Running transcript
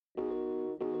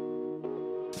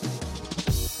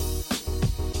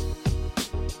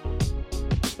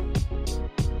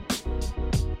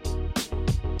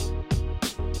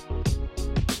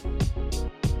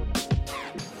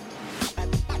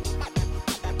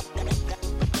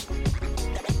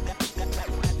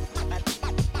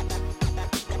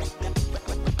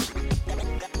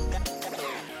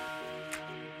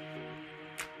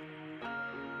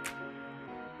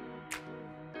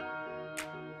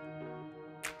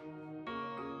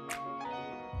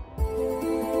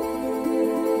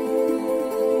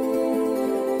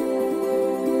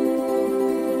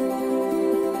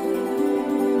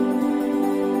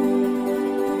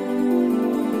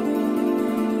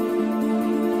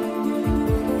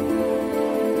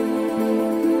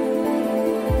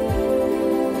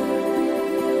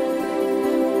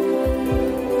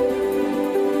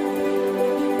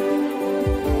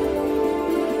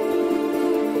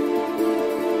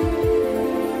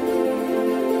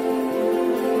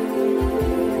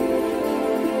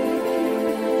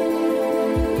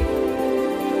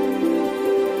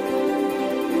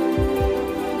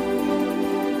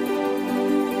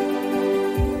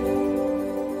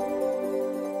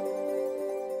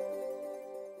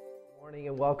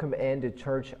Welcome into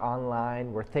Church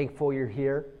Online. We're thankful you're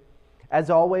here.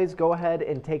 As always, go ahead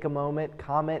and take a moment,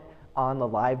 comment on the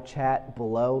live chat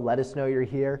below. Let us know you're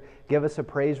here. Give us a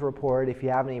praise report. If you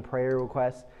have any prayer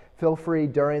requests, feel free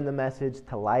during the message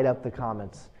to light up the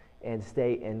comments and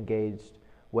stay engaged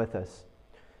with us.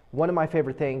 One of my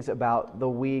favorite things about the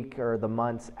week or the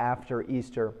months after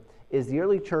Easter is the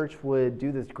early church would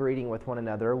do this greeting with one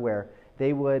another where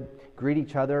they would greet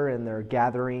each other in their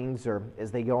gatherings or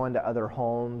as they go into other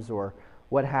homes or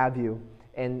what have you,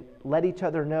 and let each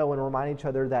other know and remind each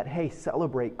other that, hey,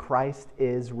 celebrate, Christ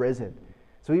is risen.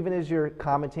 So even as you're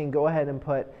commenting, go ahead and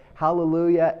put,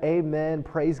 hallelujah, amen,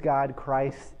 praise God,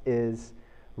 Christ is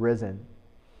risen.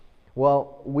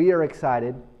 Well, we are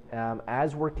excited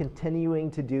as we're continuing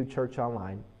to do Church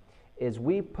Online, is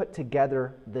we put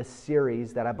together this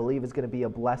series that I believe is going to be a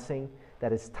blessing,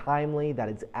 that is timely, that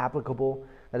is applicable,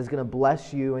 that is going to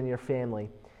bless you and your family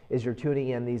as you're tuning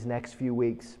in these next few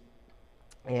weeks.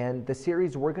 And the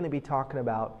series we're going to be talking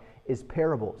about is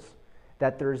parables,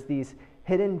 that there's these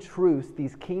hidden truths,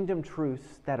 these kingdom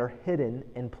truths that are hidden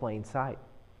in plain sight.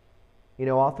 You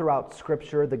know, all throughout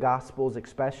Scripture, the Gospels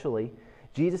especially,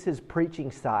 Jesus'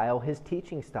 preaching style, his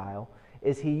teaching style,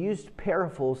 is he used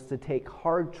parables to take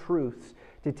hard truths,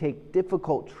 to take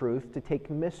difficult truths, to take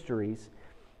mysteries,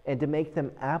 and to make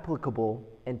them applicable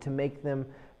and to make them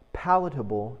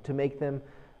palatable, to make them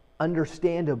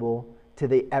understandable to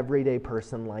the everyday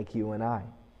person like you and I.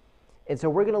 And so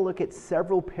we're going to look at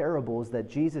several parables that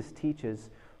Jesus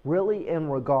teaches really in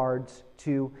regards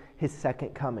to his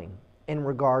second coming, in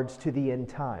regards to the end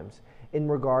times, in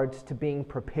regards to being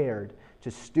prepared,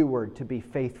 to steward, to be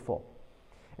faithful.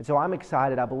 And so I'm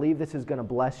excited. I believe this is going to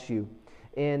bless you.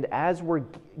 And as we're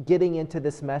getting into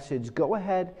this message, go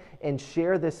ahead and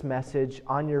share this message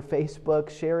on your Facebook,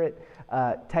 share it,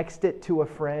 text it to a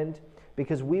friend,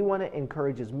 because we want to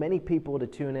encourage as many people to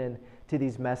tune in to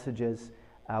these messages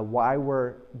while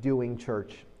we're doing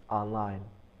Church Online.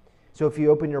 So if you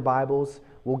open your Bibles,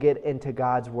 we'll get into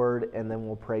God's Word and then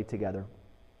we'll pray together.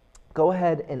 Go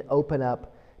ahead and open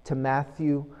up to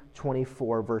Matthew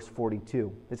 24, verse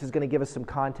 42. This is going to give us some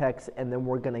context, and then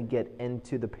we're going to get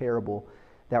into the parable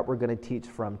that we're going to teach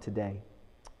from today.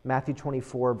 Matthew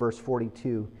 24, verse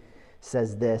 42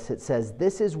 says this. It says,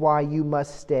 "This is why you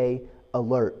must stay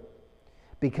alert,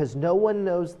 because no one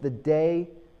knows the day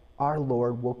our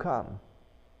Lord will come.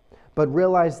 But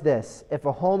realize this, if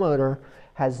a homeowner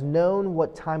has known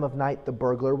what time of night the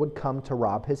burglar would come to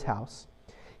rob his house,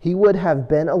 he would have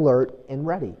been alert and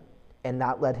ready, and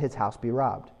not let his house be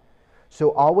robbed.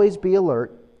 So always be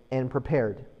alert and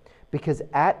prepared, because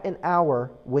at an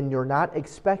hour when you're not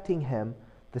expecting him,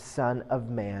 the Son of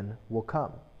Man will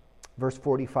come." Verse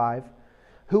 45,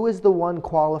 "Who is the one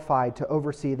qualified to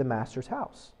oversee the master's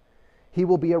house? He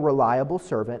will be a reliable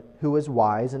servant who is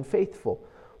wise and faithful,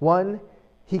 one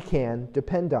he can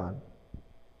depend on.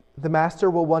 The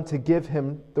master will want to give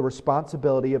him the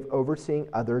responsibility of overseeing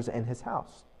others in his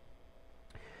house.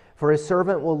 For his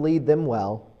servant will lead them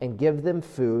well and give them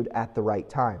food at the right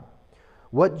time.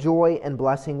 What joy and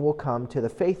blessing will come to the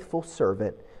faithful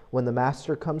servant when the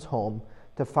master comes home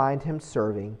to find him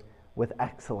serving with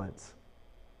excellence."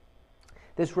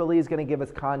 This really is going to give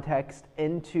us context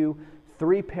into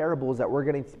three parables that we're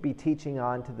going to be teaching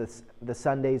on to the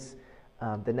Sundays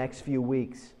the next few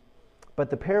weeks. But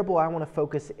the parable I want to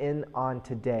focus in on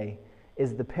today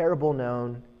is the parable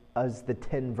known as the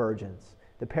 10 virgins,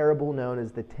 the parable known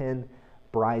as the 10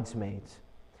 bridesmaids.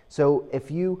 So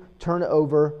if you turn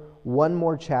over one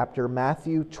more chapter,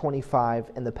 Matthew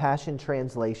 25 in the Passion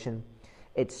Translation,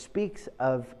 it speaks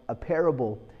of a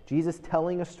parable, Jesus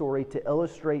telling a story to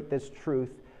illustrate this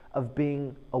truth of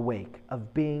being awake,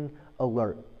 of being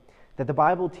alert. That the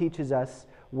Bible teaches us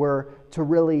we're to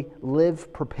really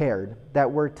live prepared,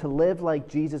 that we're to live like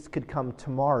Jesus could come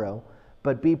tomorrow,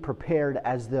 but be prepared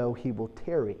as though he will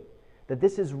tarry. That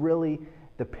this is really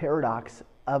the paradox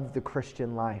of the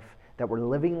Christian life, that we're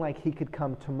living like he could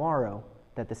come tomorrow,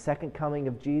 that the second coming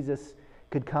of Jesus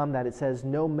could come, that it says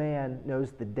no man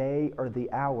knows the day or the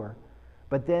hour.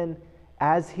 But then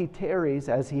as he tarries,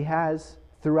 as he has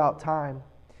throughout time,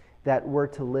 that we're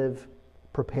to live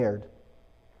prepared.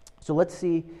 So let's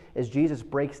see as Jesus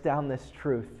breaks down this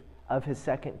truth of his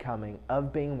second coming,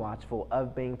 of being watchful,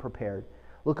 of being prepared.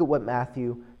 Look at what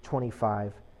Matthew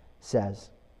 25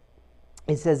 says.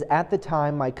 It says, "At the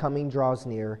time my coming draws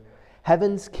near,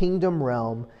 heaven's kingdom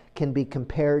realm can be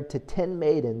compared to 10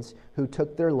 maidens who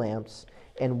took their lamps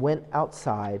and went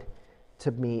outside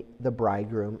to meet the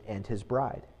bridegroom and his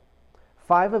bride.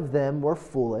 5 of them were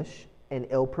foolish and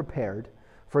ill-prepared,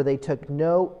 for they took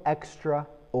no extra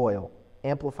oil."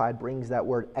 Amplified brings that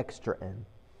word extra in.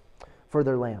 for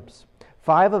their lamps.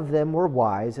 5 of them were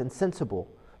wise and sensible,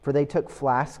 for they took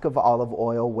flasks of olive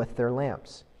oil with their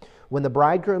lamps. When the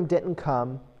bridegroom didn't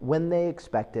come when they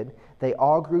expected, they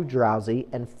all grew drowsy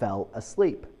and fell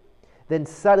asleep. Then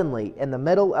suddenly, in the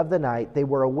middle of the night, they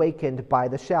were awakened by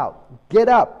the shout, "Get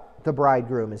up, the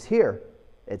bridegroom is here,"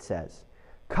 it says.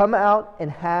 "Come out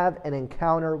and have an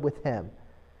encounter with him."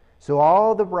 So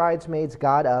all the bridesmaids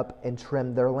got up and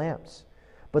trimmed their lamps.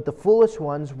 But the foolish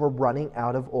ones were running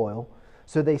out of oil.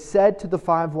 So they said to the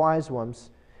 5 wise ones,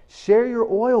 "Share your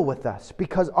oil with us,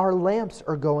 because our lamps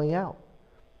are going out."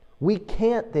 "We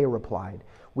can't," they replied.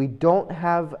 "We don't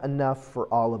have enough for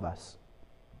all of us.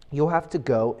 You'll have to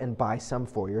go and buy some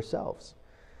for yourselves."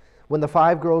 When the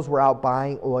 5 girls were out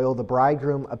buying oil, the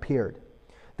bridegroom appeared.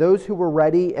 Those who were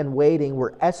ready and waiting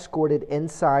were escorted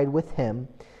inside with him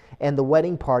and the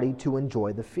wedding party to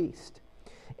enjoy the feast.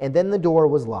 And then the door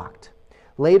was locked.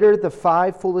 Later, the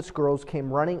 5 foolish girls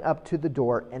came running up to the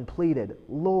door and pleaded,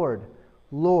 "Lord,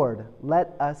 Lord,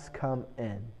 let us come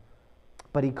in."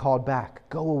 But he called back,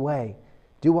 "Go away.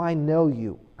 Do I know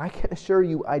you? I can assure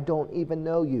you I don't even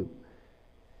know you."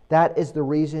 That is the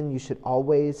reason you should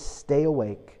always stay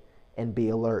awake and be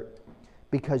alert,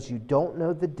 because you don't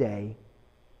know the day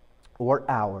or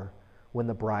hour when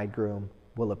the bridegroom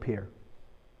will appear.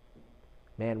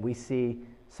 Man, we see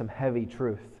some heavy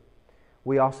truth.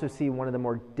 We also see one of the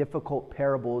more difficult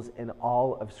parables in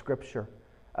all of Scripture,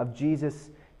 of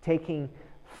Jesus taking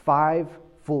 5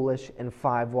 foolish and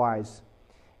 5 wise.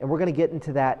 And we're going to get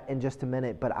into that in just a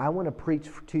minute, but I want to preach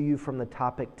to you from the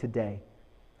topic today.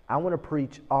 I want to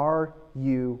preach, are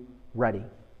you ready?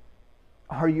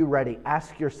 Are you ready?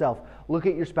 Ask yourself, look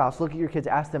at your spouse, look at your kids,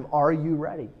 ask them, are you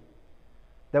ready?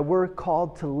 That we're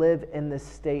called to live in this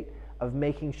state of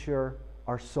making sure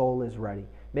our soul is ready.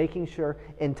 Making sure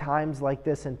in times like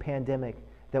this in pandemic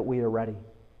that we are ready.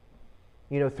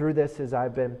 You know, through this, as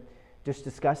I've been just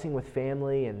discussing with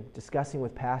family and discussing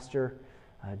with Pastor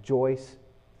Joyce,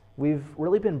 we've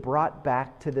really been brought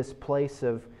back to this place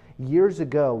of years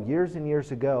and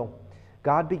years ago,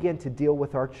 God began to deal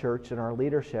with our church and our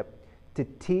leadership to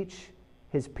teach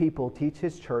His people, teach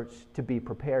His church to be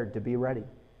prepared, to be ready.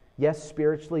 Yes,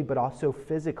 spiritually, but also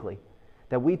physically.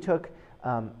 That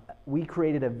we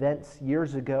created events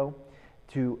years ago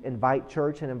to invite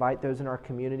church and invite those in our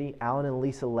community. Alan and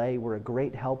Lisa Lay were a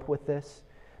great help with this.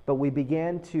 But we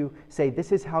began to say,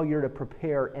 this is how you're to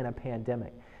prepare in a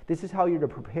pandemic. This is how you're to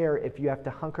prepare if you have to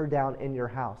hunker down in your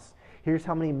house. Here's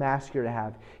how many masks you're to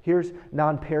have. Here's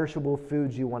non-perishable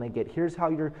foods you want to get. Here's how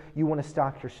you want to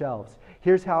stock your shelves.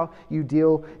 Here's how you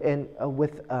deal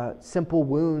with simple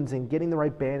wounds and getting the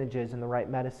right bandages and the right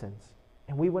medicines.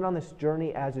 And we went on this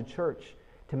journey as a church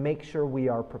to make sure we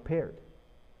are prepared.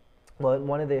 Well, in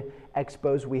one of the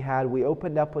expos we had, we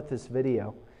opened up with this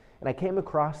video, and I came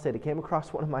across it. It came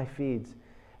across one of my feeds.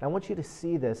 And I want you to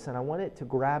see this, and I want it to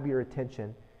grab your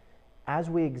attention as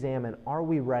we examine, are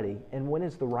we ready, and when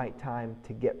is the right time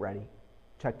to get ready?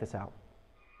 Check this out.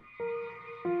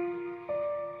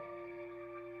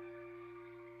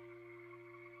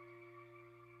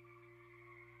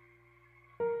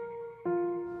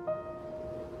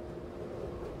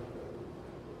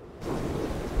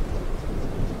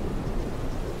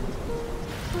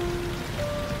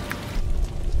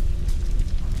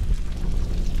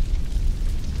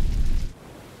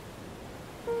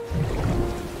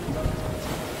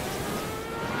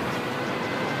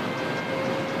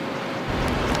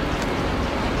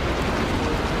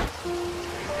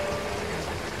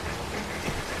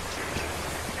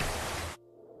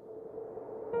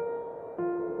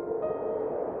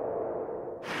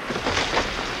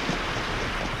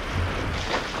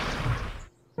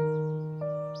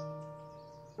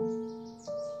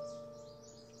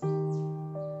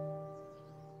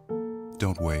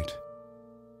 Don't wait.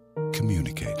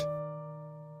 Communicate.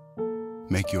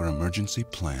 Make your emergency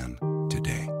plan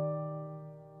today.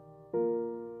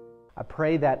 I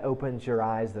pray that opens your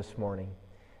eyes this morning,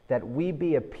 that we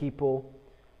be a people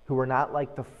who are not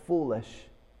like the foolish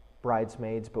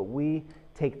bridesmaids, but we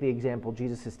take the example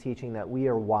Jesus is teaching, that we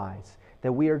are wise,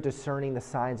 that we are discerning the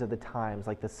signs of the times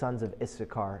like the sons of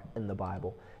Issachar in the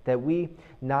Bible, that we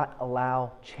not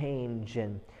allow change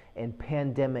and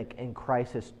pandemic and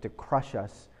crisis to crush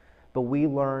us, but we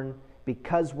learn,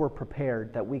 because we're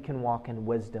prepared, that we can walk in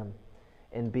wisdom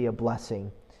and be a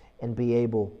blessing and be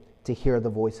able to hear the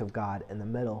voice of God in the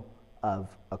middle of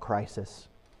a crisis.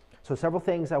 So several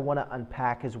things I want to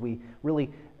unpack as we really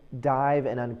dive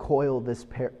and uncoil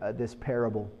this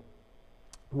parable.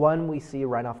 One, we see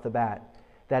right off the bat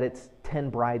that it's 10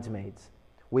 bridesmaids.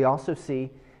 We also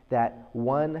see that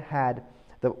one had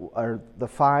the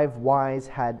 5 wise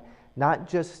had not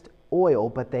just oil,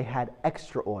 but they had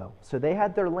extra oil. So they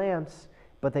had their lamps,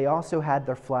 but they also had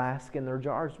their flask and their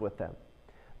jars with them.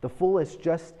 The foolish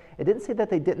it didn't say that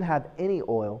they didn't have any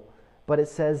oil, but it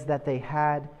says that they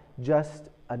had just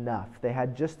enough. They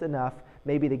had just enough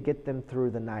maybe to get them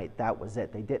through the night. That was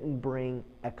it. They didn't bring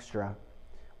extra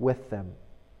with them.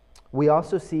 We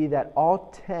also see that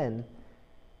all 10,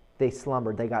 they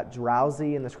slumbered. They got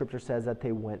drowsy, and the scripture says that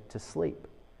they went to sleep.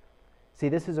 See,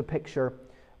 this is a picture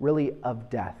really of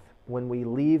death. When we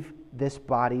leave this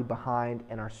body behind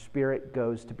and our spirit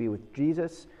goes to be with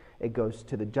Jesus, it goes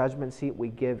to the judgment seat, we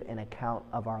give an account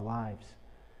of our lives.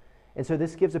 And so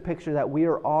this gives a picture that we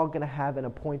are all going to have an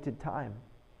appointed time.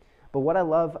 But what I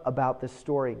love about this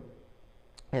story,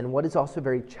 and what is also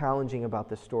very challenging about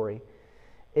this story,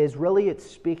 is really it's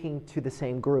speaking to the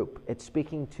same group. It's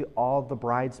speaking to all the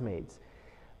bridesmaids.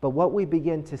 But what we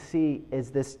begin to see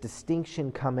is this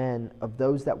distinction come in of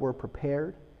those that were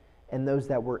prepared and those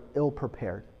that were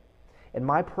ill-prepared. And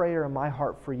my prayer and my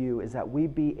heart for you is that we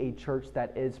be a church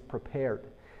that is prepared,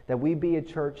 that we be a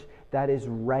church that is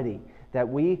ready, that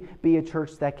we be a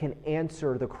church that can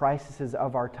answer the crises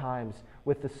of our times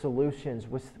with the solutions,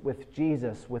 with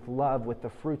Jesus, with love, with the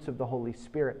fruits of the Holy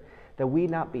Spirit, that we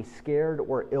not be scared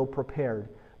or ill-prepared,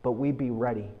 but we be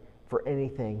ready for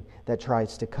anything that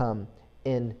tries to come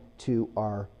into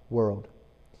our world.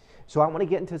 So I want to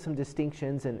get into some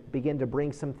distinctions and begin to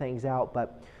bring some things out,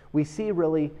 but we see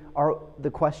really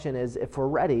the question is, if we're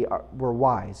ready, we're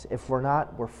wise. If we're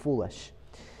not, we're foolish.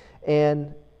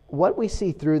 And what we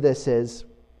see through this is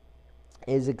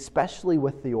especially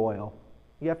with the oil,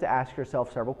 you have to ask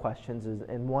yourself several questions,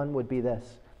 and one would be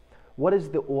this: what does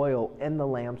the oil in the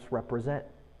lamps represent?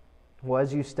 Well,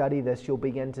 as you study this, you'll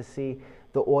begin to see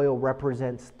the oil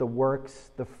represents the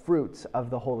works, the fruits of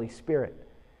the Holy Spirit.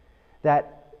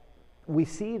 That we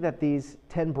see that these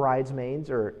 10 bridesmaids,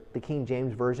 or the King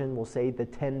James Version will say the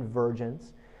 10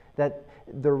 virgins, that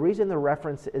the reason the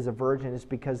reference is a virgin is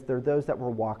because they're those that were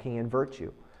walking in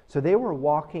virtue. So they were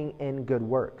walking in good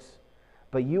works.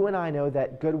 But you and I know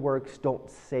that good works don't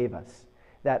save us.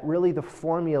 That really the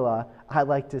formula, I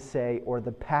like to say, or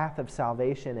the path of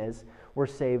salvation is we're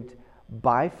saved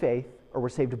by faith, or we're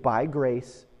saved by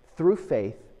grace through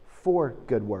faith for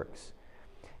good works.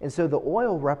 And so the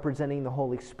oil representing the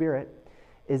Holy Spirit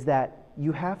is that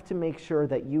you have to make sure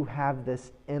that you have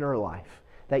this inner life,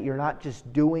 that you're not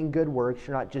just doing good works,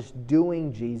 you're not just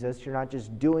doing Jesus, you're not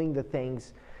just doing the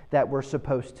things that we're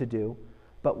supposed to do,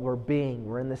 but we're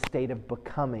in the state of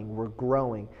becoming, we're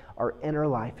growing. Our inner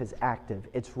life is active,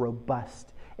 it's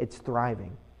robust, it's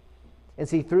thriving. And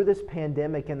see, through this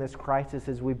pandemic and this crisis,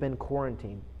 as we've been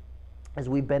quarantined, as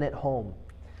we've been at home,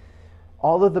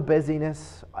 all of the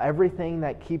busyness, everything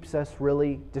that keeps us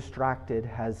really distracted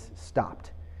has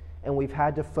stopped. And we've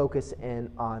had to focus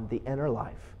in on the inner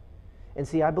life. And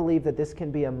see, I believe that this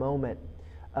can be a moment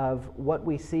of what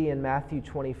we see in Matthew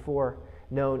 24,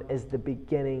 known as the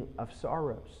beginning of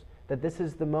sorrows. That this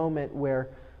is the moment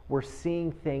where we're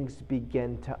seeing things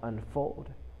begin to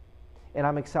unfold. And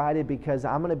I'm excited because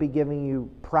I'm going to be giving you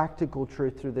practical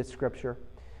truth through this scripture.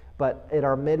 But at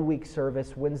our midweek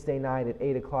service, Wednesday night at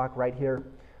 8 o'clock, right here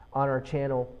on our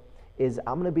channel, I'm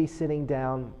going to be sitting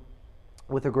down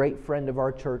with a great friend of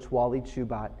our church, Wally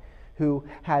Chubat, who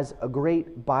has a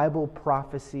great Bible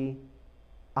prophecy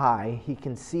eye. He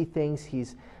can see things.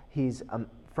 He's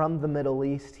from the Middle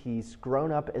East. He's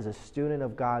grown up as a student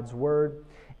of God's Word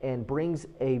and brings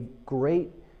a great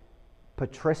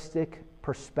patristic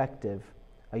perspective,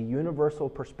 a universal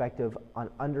perspective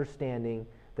on understanding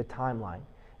the timeline.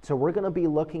 So we're going to be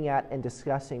looking at and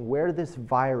discussing where this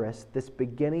virus, this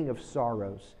beginning of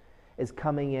sorrows, is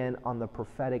coming in on the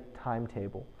prophetic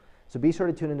timetable. So be sure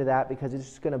to tune into that because it's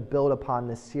just going to build upon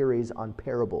this series on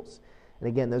parables. And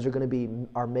again, those are going to be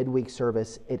our midweek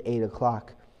service at 8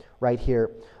 o'clock right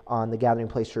here on the Gathering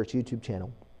Place Church YouTube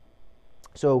channel.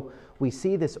 So we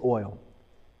see this oil.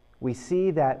 We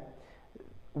see that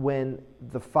when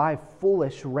the 5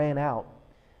 foolish ran out,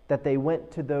 that they went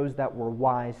to those that were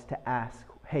wise to ask,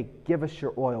 hey, give us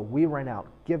your oil. We ran out.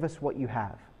 Give us what you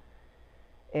have.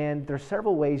 And there's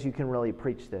several ways you can really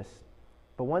preach this.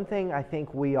 But one thing I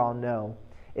think we all know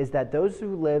is that those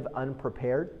who live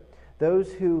unprepared,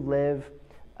 those who live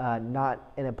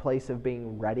not in a place of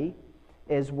being ready,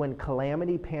 is when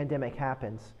calamity, pandemic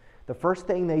happens, the first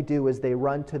thing they do is they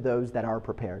run to those that are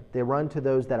prepared. They run to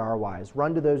those that are wise.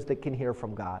 Run to those that can hear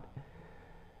from God.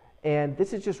 And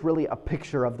this is just really a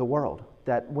picture of the world,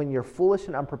 that when you're foolish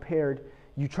and unprepared,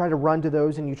 you try to run to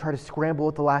those and you try to scramble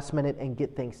at the last minute and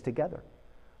get things together.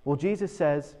 Well, Jesus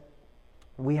says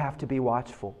we have to be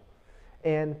watchful.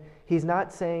 And he's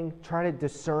not saying try to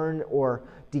discern or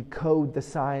decode the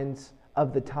signs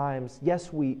of the times.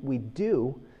 Yes, we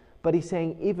do, but he's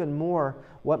saying even more,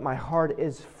 what my heart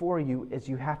is for you is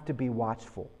you have to be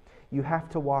watchful. You have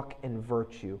to walk in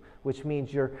virtue, which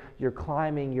means you're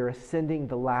climbing, you're ascending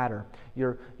the ladder,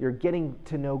 you're getting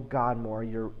to know God more,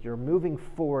 you're moving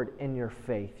forward in your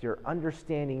faith, you're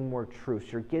understanding more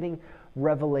truths, you're getting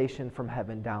revelation from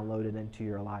heaven downloaded into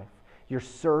your life. You're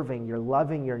serving, you're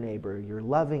loving your neighbor, you're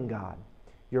loving God.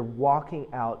 You're walking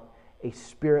out a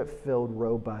spirit-filled,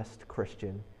 robust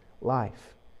Christian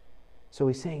life. So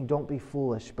he's saying, don't be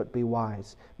foolish, but be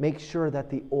wise. Make sure that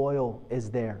the oil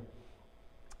is there.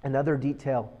 Another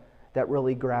detail that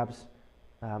really grabs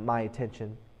my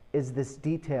attention is this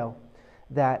detail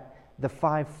that the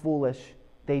 5 foolish,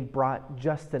 they brought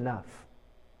just enough.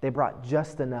 They brought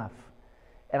just enough.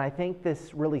 And I think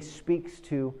this really speaks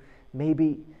to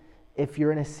maybe if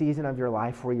you're in a season of your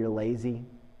life where you're lazy,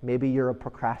 maybe you're a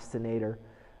procrastinator,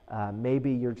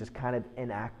 maybe you're just kind of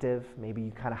inactive, maybe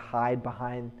you kind of hide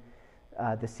behind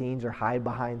the scenes or hide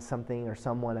behind something or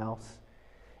someone else,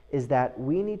 is that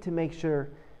we need to make sure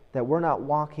that we're not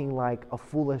walking like a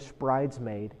foolish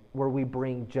bridesmaid where we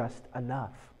bring just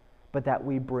enough, but that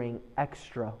we bring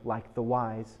extra like the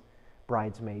wise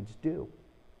bridesmaids do.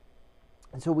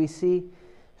 And so we see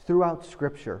throughout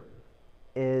Scripture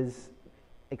is,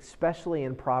 especially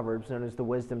in Proverbs, known as the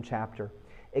wisdom chapter,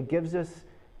 it gives us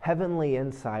heavenly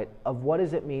insight of what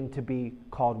does it mean to be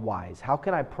called wise. How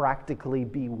can I practically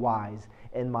be wise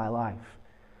in my life?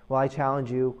 Well, I challenge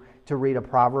you to read a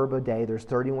proverb a day. There's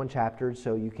 31 chapters,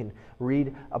 so you can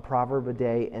read a proverb a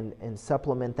day and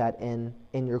supplement that in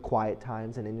your quiet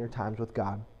times and in your times with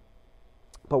God.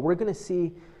 But we're going to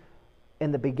see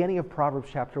in the beginning of Proverbs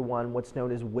chapter 1 what's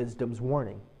known as wisdom's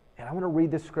warning. And I want to read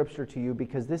this scripture to you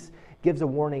because this gives a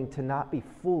warning to not be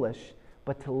foolish,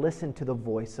 but to listen to the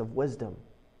voice of wisdom.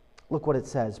 Look what it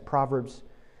says, Proverbs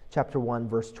chapter 1,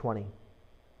 verse 20.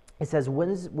 It says,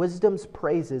 wisdom's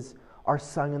praises are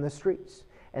sung in the streets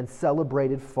and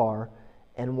celebrated far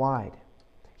and wide.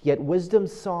 Yet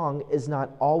wisdom's song is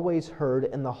not always heard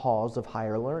in the halls of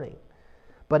higher learning,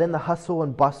 but in the hustle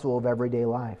and bustle of everyday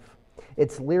life.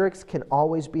 Its lyrics can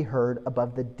always be heard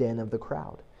above the din of the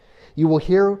crowd. You will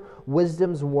hear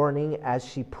wisdom's warning as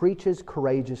she preaches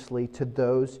courageously to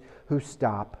those who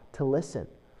stop to listen.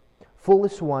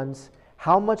 Foolish ones,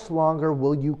 how much longer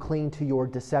will you cling to your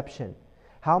deception?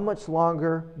 How much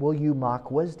longer will you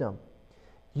mock wisdom?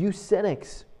 You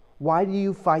cynics, why do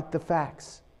you fight the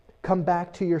facts? Come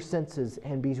back to your senses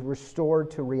and be restored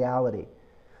to reality.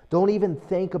 Don't even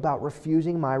think about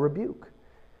refusing my rebuke.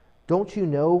 Don't you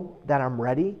know that I'm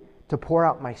ready to pour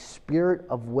out my spirit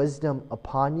of wisdom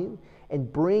upon you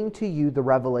and bring to you the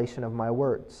revelation of my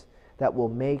words that will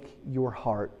make your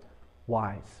heart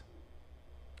wise?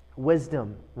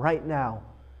 Wisdom, right now,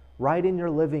 right in your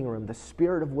living room, the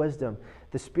spirit of wisdom.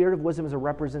 The spirit of wisdom is a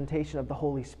representation of the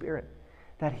Holy Spirit,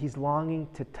 that He's longing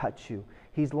to touch you.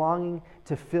 He's longing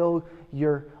to fill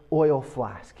your oil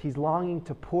flask. He's longing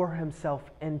to pour Himself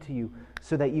into you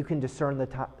so that you can discern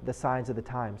the signs of the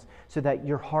times, so that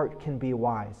your heart can be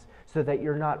wise, so that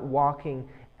you're not walking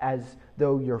as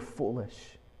though you're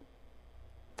foolish.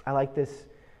 I like this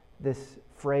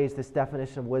phrase, this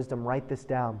definition of wisdom. Write this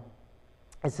down.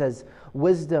 It says,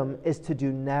 wisdom is to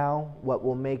do now what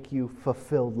will make you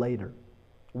fulfilled later.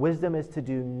 Wisdom is to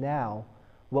do now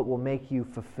what will make you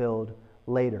fulfilled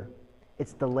later.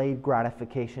 It's delayed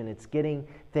gratification. It's getting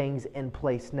things in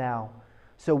place now.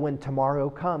 So when tomorrow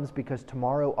comes, because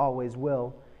tomorrow always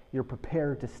will, you're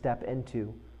prepared to step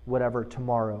into whatever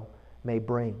tomorrow may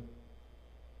bring.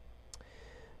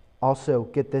 Also,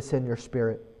 get this in your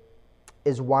spirit,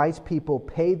 is wise people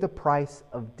pay the price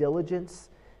of diligence,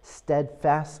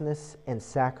 steadfastness, and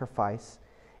sacrifice,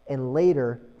 and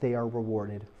later they are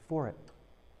rewarded for it.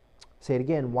 Say it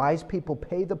again. Wise people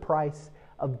pay the price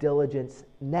of diligence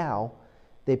now.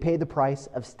 They pay the price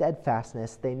of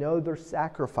steadfastness. They know their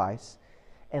sacrifice,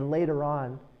 and later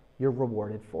on, you're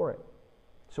rewarded for it.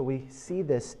 So we see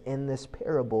this in this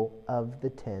parable of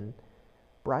the 10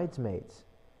 bridesmaids.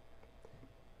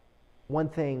 One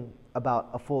thing about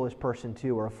a foolish person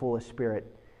too, or a foolish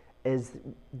spirit, is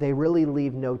they really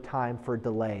leave no time for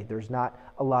delay. There's not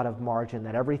a lot of margin,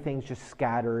 that everything's just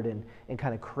scattered and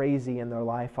kind of crazy in their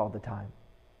life all the time.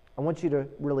 I want you to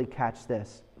really catch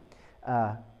this,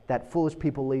 that foolish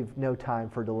people leave no time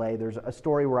for delay. There's a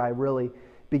story where I really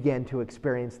began to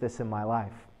experience this in my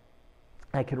life.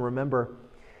 I can remember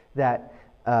that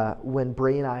when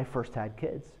Bree and I first had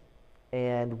kids,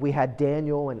 and we had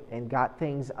Daniel and got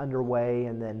things underway,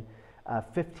 and then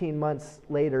 15 months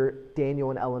later,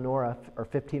 Daniel and Eleonora, or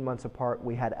 15 months apart,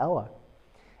 we had Ella.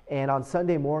 And on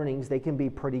Sunday mornings, they can be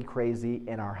pretty crazy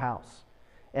in our house.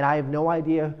 And I have no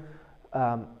idea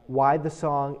why the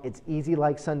song, It's Easy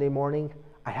Like Sunday Morning.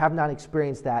 I have not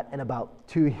experienced that in about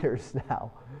 2 years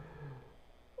now.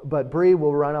 But Bree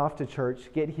will run off to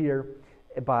church, get here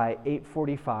by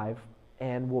 8:45,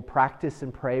 and we'll practice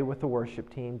and pray with the worship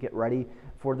team, get ready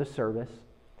for the service.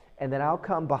 And then I'll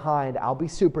come behind. I'll be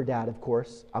super dad, of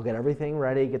course. I'll get everything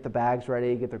ready, get the bags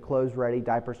ready, get their clothes ready,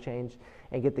 diapers changed,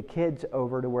 and get the kids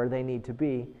over to where they need to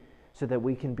be so that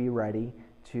we can be ready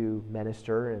to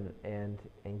minister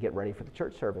and get ready for the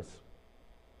church service.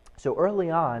 So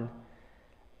early on,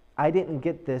 I didn't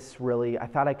get this really. I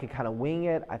thought I could kind of wing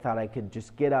it. I thought I could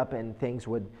just get up and things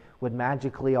would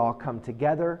magically all come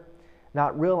together,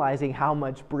 not realizing how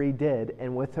much Bree did.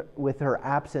 And with her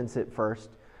absence at first,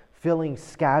 feeling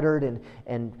scattered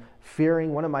and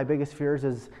fearing. One of my biggest fears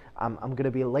is I'm going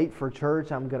to be late for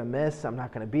church. I'm going to miss. I'm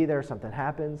not going to be there. Something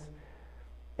happens.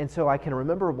 And so I can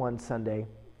remember one Sunday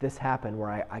this happened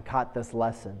where I caught this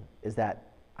lesson, is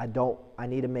that I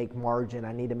need to make margin.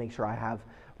 I need to make sure I have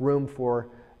room for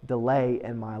delay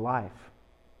in my life.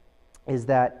 Is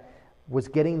that was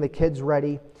getting the kids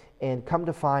ready, and come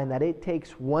to find that it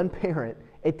takes one parent,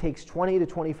 it takes 20 to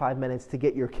 25 minutes to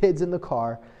get your kids in the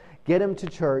car, get them to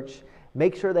church,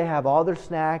 make sure they have all their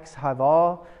snacks, have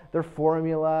all their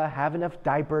formula, have enough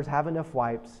diapers, have enough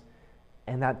wipes,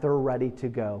 and that they're ready to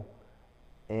go.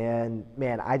 And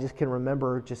man, I just can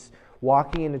remember just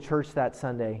walking into church that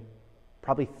Sunday,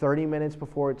 probably 30 minutes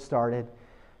before it started,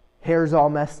 hair's all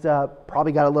messed up,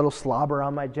 probably got a little slobber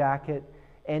on my jacket,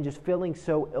 and just feeling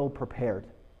so ill-prepared.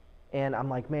 And I'm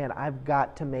like, man, I've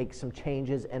got to make some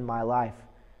changes in my life.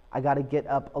 I got to get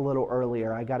up a little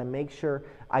earlier. I got to make sure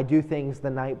I do things the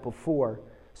night before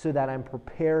so that I'm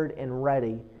prepared and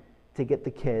ready to get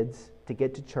the kids, to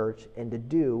get to church, and to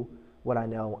do what I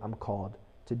know I'm called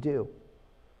to do.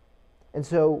 And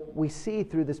so we see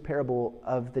through this parable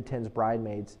of the 10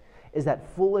 bridesmaids is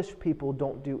that foolish people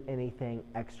don't do anything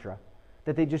extra,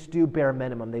 that they just do bare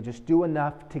minimum. They just do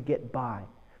enough to get by.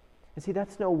 And see,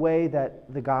 that's no way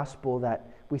that the gospel that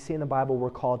we see in the Bible we're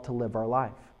called to live our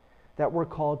life, that we're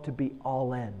called to be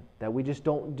all in, that we just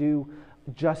don't do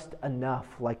just enough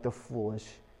like the foolish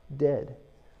did.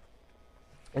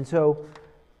 And so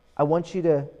I want you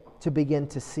to begin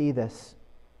to see this,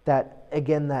 that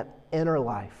again, that inner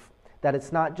life, that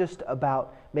it's not just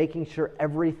about making sure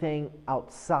everything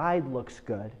outside looks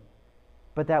good,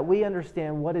 but that we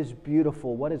understand what is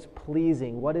beautiful, what is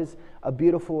pleasing, what is a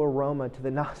beautiful aroma to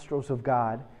the nostrils of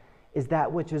God is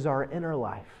that which is our inner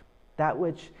life, that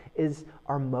which is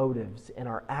our motives and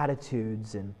our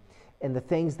attitudes and the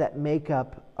things that make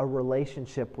up a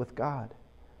relationship with God.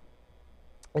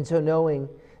 And so knowing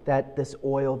that this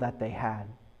oil that they had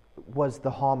was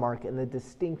the hallmark and the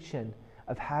distinction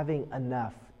of having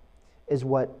enough is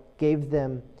what gave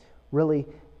them really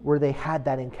where they had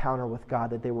that encounter with God,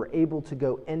 that they were able to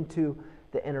go into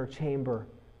the inner chamber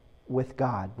with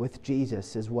God, with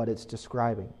Jesus, is what it's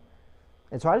describing.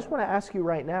 And so I just want to ask you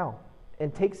right now,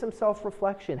 and take some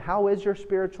self-reflection. How is your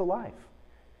spiritual life?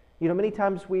 You know, many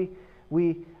times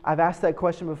I've asked that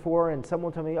question before, and someone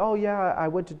will tell me, "Oh yeah, I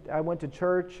went to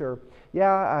church," or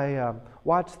 "Yeah, I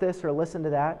watched this or listened to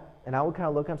that," and I would kind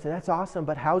of look up and say, "That's awesome,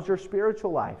 but how's your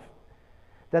spiritual life?"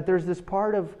 That there's this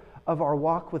part of our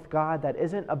walk with God that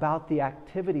isn't about the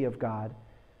activity of God,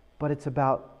 but it's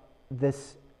about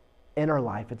this inner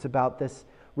life. It's about this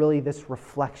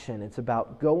reflection. It's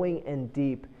about going in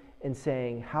deep and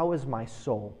saying, how is my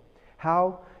soul?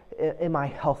 How am I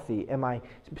healthy? Am I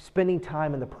spending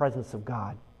time in the presence of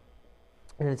God?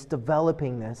 And it's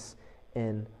developing this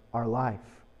in our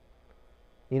life.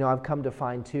 You know, I've come to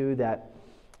find too that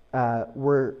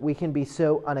we can be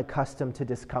so unaccustomed to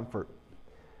discomfort.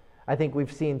 I think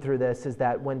we've seen through this is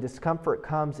that when discomfort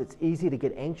comes, it's easy to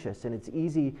get anxious and it's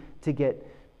easy to get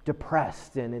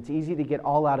depressed and it's easy to get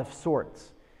all out of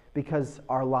sorts because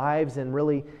our lives and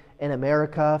really in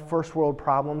America, first world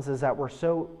problems is that we're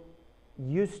so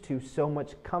used to so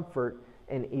much comfort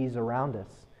and ease around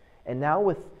us. And now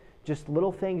with just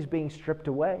little things being stripped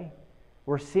away,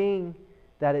 we're seeing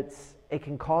that it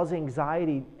can cause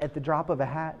anxiety at the drop of a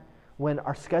hat when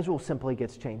our schedule simply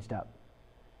gets changed up.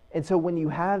 And so when you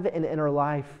have an inner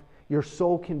life, your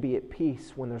soul can be at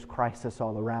peace when there's crisis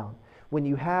all around. When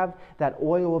you have that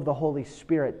oil of the Holy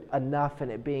Spirit enough and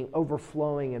it being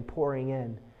overflowing and pouring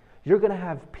in, you're going to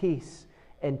have peace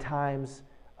in times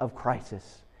of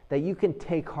crisis. That you can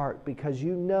take heart because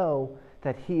you know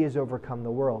that He has overcome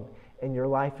the world and your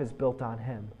life is built on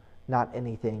Him, not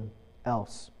anything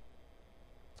else.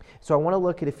 So I want to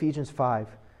look at Ephesians 5,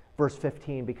 verse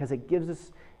 15, because it gives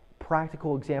us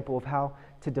practical example of how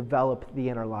to develop the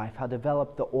inner life, how to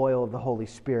develop the oil of the Holy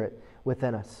Spirit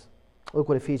within us. Look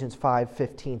what Ephesians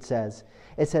 5:15 says.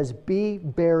 It says, be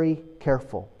very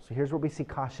careful. So here's where we see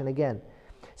caution again.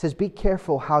 It says, be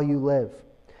careful how you live,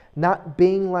 not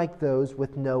being like those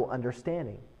with no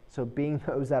understanding. So being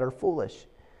those that are foolish,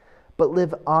 but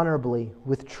live honorably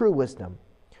with true wisdom.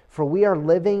 For we are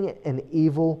living in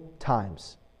evil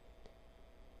times.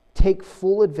 Take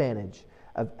full advantage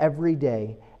of every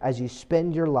day as you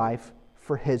spend your life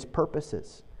for His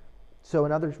purposes. So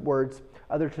in other words,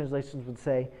 other translations would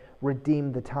say,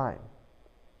 redeem the time.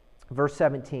 Verse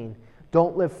 17,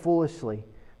 don't live foolishly,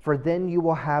 for then you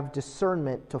will have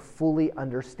discernment to fully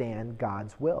understand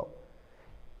God's will.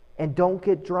 And don't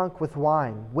get drunk with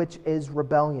wine, which is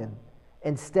rebellion.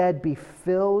 Instead, be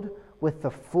filled with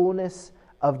the fullness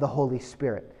of the Holy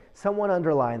Spirit. Someone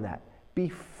underline that. Be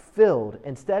filled,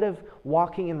 instead of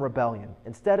walking in rebellion,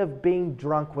 instead of being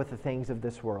drunk with the things of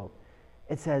this world.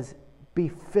 It says, be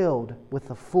filled with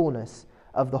the fullness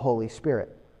of the Holy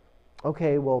Spirit.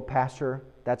 Okay, well, Pastor,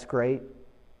 that's great.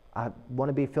 I want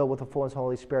to be filled with the fullness of the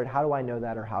Holy Spirit. How do I know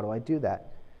that, or how do I do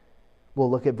that? We'll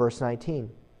look at verse 19.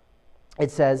 It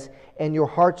says, and your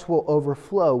hearts will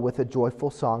overflow with a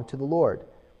joyful song to the Lord.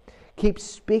 Keep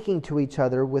speaking to each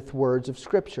other with words of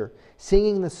Scripture,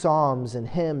 singing the psalms and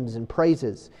hymns and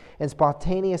praises and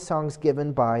spontaneous songs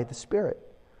given by the Spirit.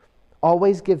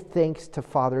 Always give thanks to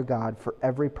Father God for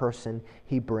every person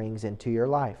He brings into your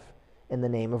life, in the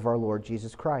name of our Lord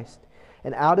Jesus Christ.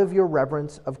 And out of your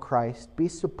reverence of Christ, be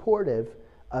supportive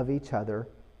of each other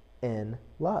in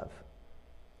love.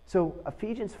 So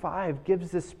Ephesians 5 gives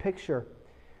this picture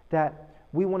that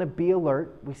we want to be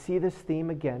alert. We see this theme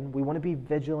again. We want to be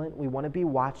vigilant. We want to be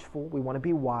watchful. We want to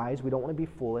be wise. We don't want to be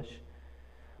foolish.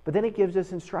 But then it gives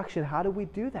us instruction. How do we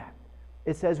do that?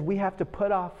 It says we have to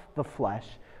put off the flesh.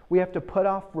 We have to put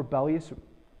off rebellious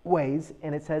ways.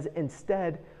 And it says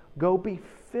instead, go be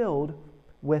filled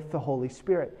with the Holy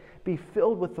Spirit. Be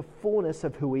filled with the fullness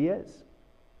of who He is.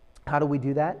 How do we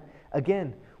do that?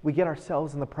 Again, we get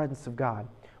ourselves in the presence of God.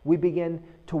 We begin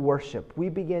to worship. We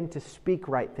begin to speak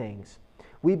right things.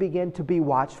 We begin to be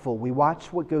watchful. We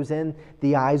watch what goes in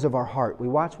the eyes of our heart. We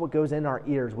watch what goes in our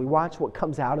ears. We watch what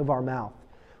comes out of our mouth.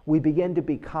 We begin to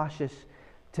be cautious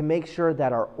to make sure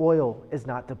that our oil is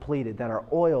not depleted, that our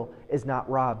oil is not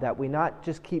robbed, that we not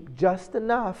just keep just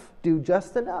enough, do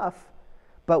just enough,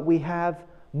 but we have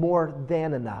more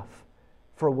than enough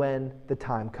for when the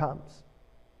time comes.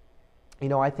 You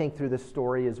know, I think through this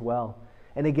story as well.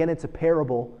 And again, it's a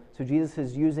parable, so Jesus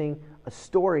is using a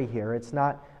story here. It's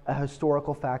not a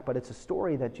historical fact, but it's a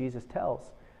story that Jesus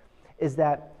tells. Is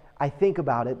that I think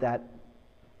about it that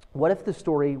what if the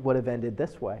story would have ended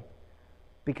this way?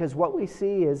 Because what we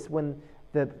see is when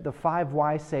the 5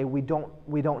 wise say, we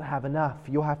don't have enough.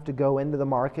 You'll have to go into the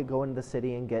market, go into the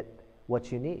city and get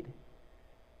what you need.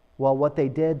 Well, what they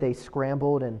did, they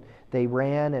scrambled and they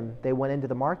ran and they went into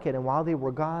the market. And while they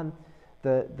were gone,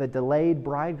 the delayed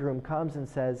bridegroom comes and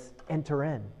says, enter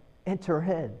in, enter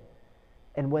in.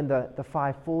 And when the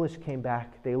 5 foolish came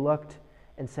back, they looked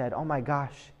and said, oh my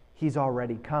gosh, He's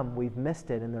already come. We've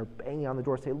missed it. And they're banging on the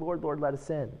door, say, Lord, Lord, let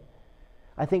us in.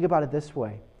 I think about it this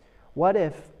way. What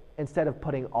if, instead of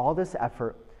putting all this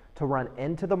effort to run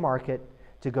into the market,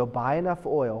 to go buy enough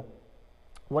oil,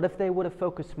 what if they would have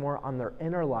focused more on their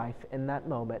inner life in that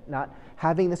moment, not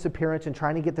having this appearance and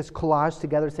trying to get this collage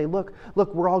together and say, look,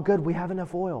 we're all good. We have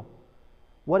enough oil.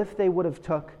 What if they would have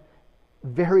took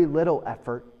very little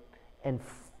effort and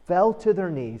fell to their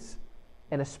knees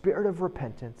in a spirit of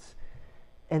repentance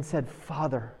and said,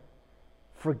 Father,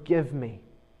 forgive me.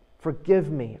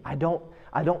 Forgive me. I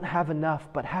don't have enough,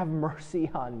 but have mercy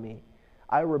on me.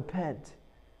 I repent.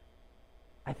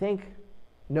 I think,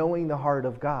 knowing the heart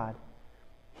of God,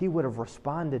 He would have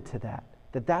responded to that.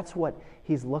 That's what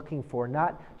He's looking for,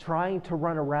 not trying to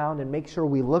run around and make sure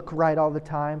we look right all the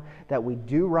time, that we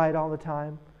do right all the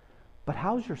time. But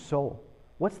how's your soul?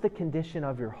 What's the condition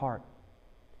of your heart?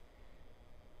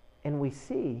 And we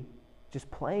see, just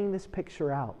playing this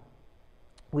picture out,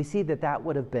 we see that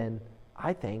would have been,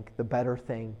 I think, the better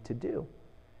thing to do.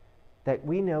 That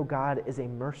we know God is a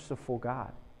merciful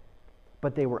God,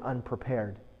 but they were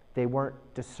unprepared. They weren't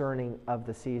discerning of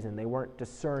the season. They weren't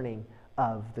discerning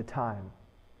of the time.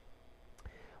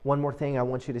 One more thing I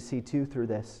want you to see too through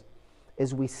this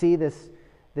is we see this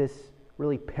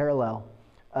really parallel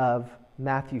of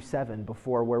Matthew 7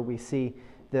 before, where we see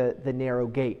the narrow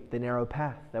gate, the narrow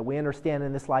path. That we understand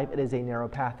in this life it is a narrow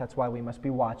path. That's why we must be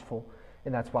watchful,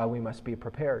 and that's why we must be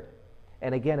prepared.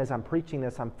 And again, as I'm preaching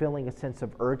this, I'm feeling a sense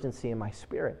of urgency in my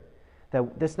spirit.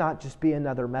 That this not just be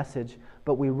another message,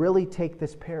 but we really take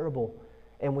this parable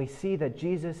And we see that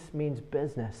Jesus means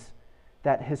business,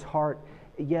 that his heart,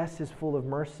 yes, is full of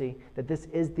mercy, that this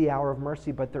is the hour of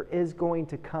mercy, but there is going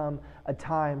to come a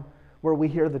time where we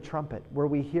hear the trumpet, where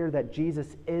we hear that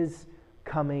Jesus is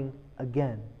coming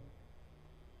again.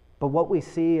 But what we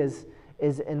see is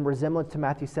in resemblance to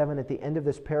Matthew 7 at the end of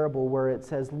this parable where it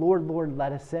says, Lord, Lord,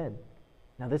 let us in.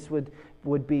 Now this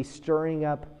would be stirring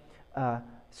up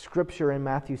scripture in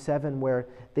Matthew 7 where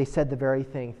they said the very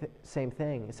same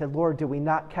thing. It said, Lord, did we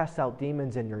not cast out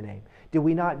demons in your name? Did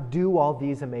we not do all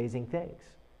these amazing things?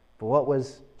 But what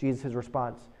was Jesus'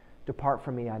 response? Depart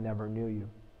from me, I never knew you.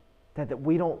 That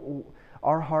we don't,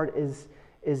 our heart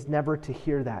is never to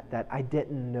hear that I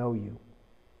didn't know you.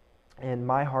 And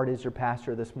my heart as your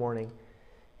pastor this morning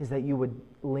is that you would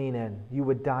lean in, you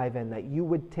would dive in, that you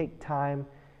would take time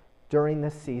during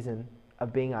this season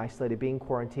of being isolated, being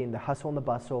quarantined, the hustle and the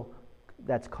bustle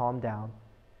that's calmed down,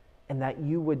 and that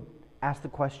you would ask the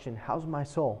question, how's my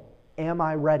soul? Am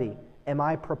I ready? Am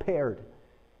I prepared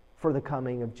for the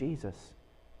coming of Jesus?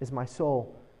 Is my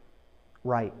soul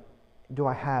right? Do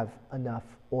I have enough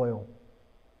oil?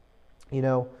 You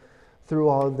know, through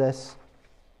all of this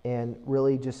and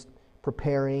really just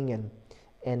preparing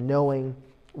and knowing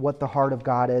what the heart of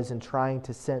God is and trying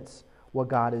to sense what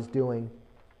God is doing,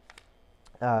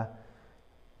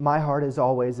 my heart is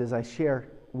always, as I share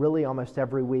really almost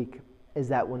every week, is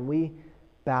that when we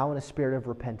bow in a spirit of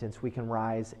repentance, we can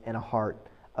rise in a heart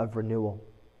of renewal.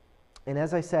 And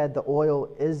as I said, the oil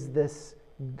is this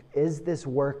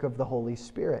work of the Holy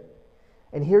Spirit.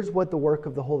 And here's what the work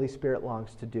of the Holy Spirit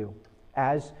longs to do.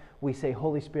 As we say,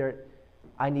 Holy Spirit,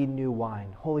 I need new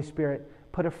wine. Holy Spirit,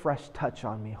 put a fresh touch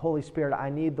on me. Holy Spirit, I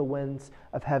need the winds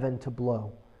of heaven to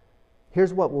blow.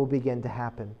 Here's what will begin to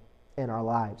happen in our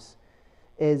lives.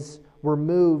 Is we're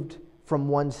moved from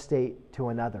one state to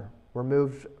another. We're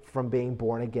moved from being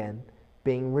born again,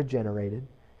 being regenerated.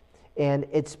 And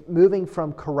it's moving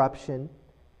from corruption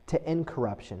to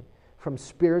incorruption, from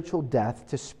spiritual death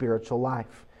to spiritual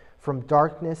life, from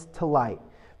darkness to light,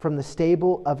 from the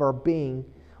stable of our being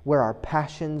where our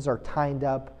passions are tied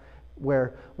up,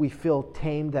 where we feel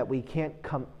tamed, that we can't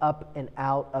come up and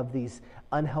out of these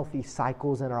unhealthy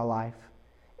cycles in our life.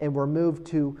 And we're moved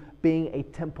to being a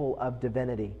temple of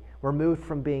divinity. We're moved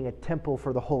from being a temple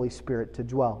for the Holy Spirit to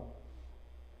dwell.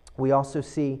 We also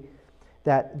see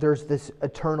that there's this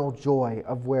eternal joy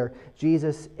of where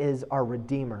Jesus is our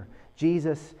Redeemer.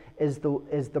 Jesus is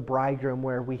the bridegroom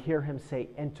where we hear him say,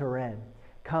 enter in.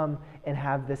 Come and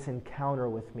have this encounter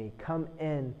with me. Come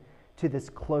in to this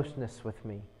closeness with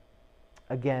me.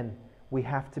 Again, we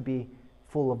have to be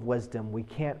full of wisdom. We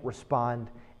can't respond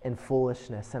in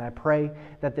foolishness. And I pray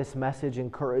that this message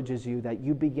encourages you, that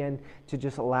you begin to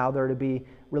just allow there to be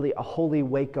really a holy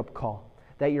wake-up call,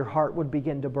 that your heart would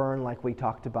begin to burn like we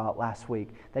talked about last week,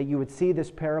 that you would see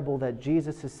this parable that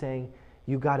Jesus is saying,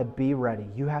 you got to be ready.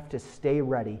 You have to stay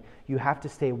ready. You have to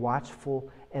stay watchful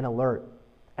and alert.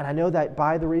 And I know that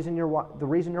by the reason you're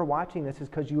watching this is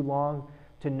because you long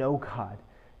to know God.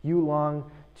 You long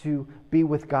to be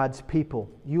with God's people.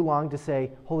 You long to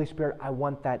say, Holy Spirit, I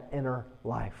want that inner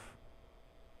life.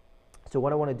 So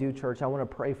what I want to do, church, I want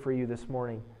to pray for you this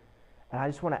morning. And I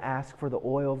just want to ask for the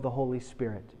oil of the Holy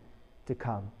Spirit to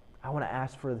come. I want to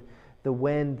ask for the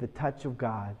wind, the touch of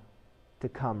God to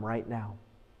come right now.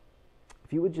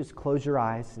 If you would just close your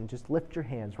eyes and just lift your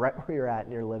hands right where you're at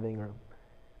in your living room.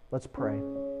 Let's pray.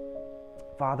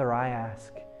 Father, I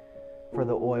ask for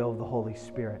the oil of the Holy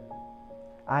Spirit.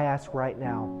 I ask right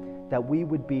now that we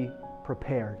would be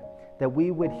prepared, that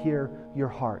we would hear your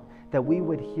heart, that we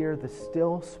would hear the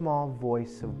still small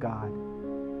voice of God.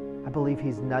 I believe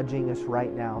he's nudging us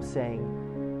right now,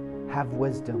 saying, have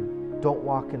wisdom. Don't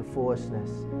walk in foolishness.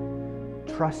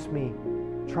 Trust me.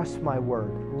 Trust my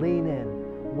word. Lean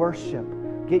in. Worship.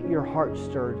 Get your heart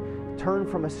stirred. Turn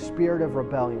from a spirit of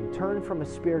rebellion. Turn from a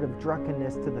spirit of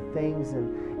drunkenness to the things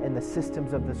and the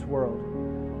systems of this world.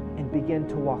 And begin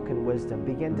to walk in wisdom.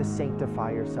 Begin to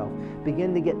sanctify yourself.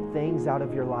 Begin to get things out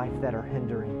of your life that are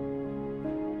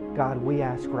hindering. God, we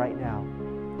ask right now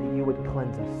that you would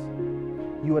cleanse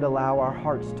us. You would allow our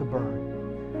hearts to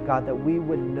burn. God, that we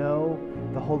would know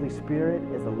the Holy Spirit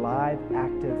is alive,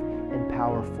 active, and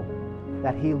powerful.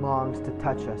 That he longs to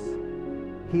touch us.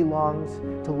 He longs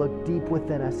to look deep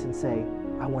within us and say,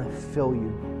 I want to fill you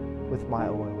with my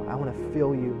oil. I want to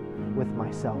fill you with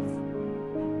myself.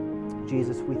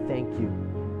 Jesus, we thank you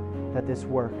that this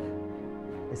work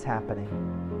is happening,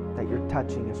 that you're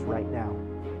touching us right now.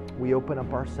 We open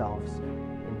up ourselves.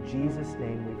 In Jesus'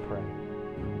 name we pray.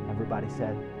 Everybody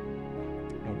said,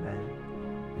 amen.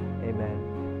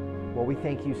 Amen. Well, we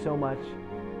thank you so much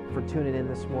for tuning in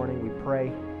this morning. We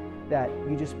pray that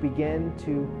you just begin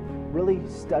to really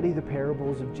study the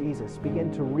parables of Jesus.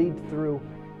 Begin to read through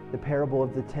the parable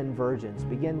of the 10 virgins.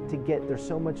 Begin to get, there's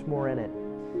so much more in it.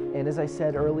 And as I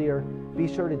said earlier, be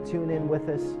sure to tune in with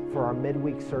us for our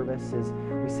midweek service as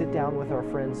we sit down with our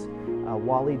friends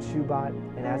Waleed Shubat,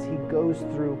 and as he goes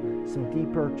through some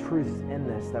deeper truths in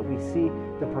this, that we see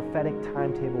the prophetic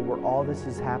timetable where all this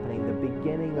is happening, the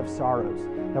beginning of sorrows,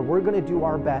 that we're going to do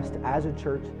our best as a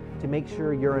church to make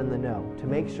sure you're in the know, to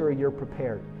make sure you're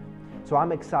prepared. So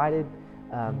I'm excited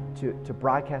to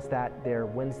broadcast that there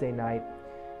Wednesday night.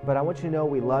 But I want you to know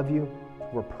we love you.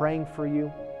 We're praying for you.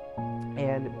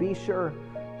 And be sure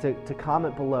to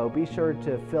comment below. Be sure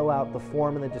to fill out the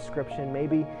form in the description.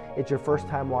 Maybe it's your first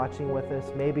time watching with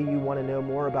us. Maybe you want to know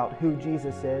more about who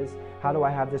Jesus is. How do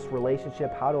I have this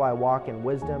relationship? How do I walk in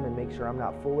wisdom and make sure I'm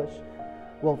not foolish?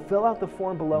 Well, fill out the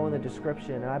form below in the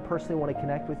description. And I personally want to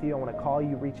connect with you. I want to call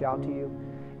you, reach out to you,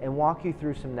 and walk you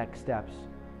through some next steps.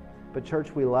 But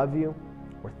church, we love you.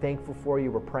 We're thankful for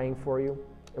you. We're praying for you.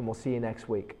 And we'll see you next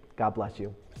week. God bless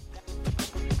you.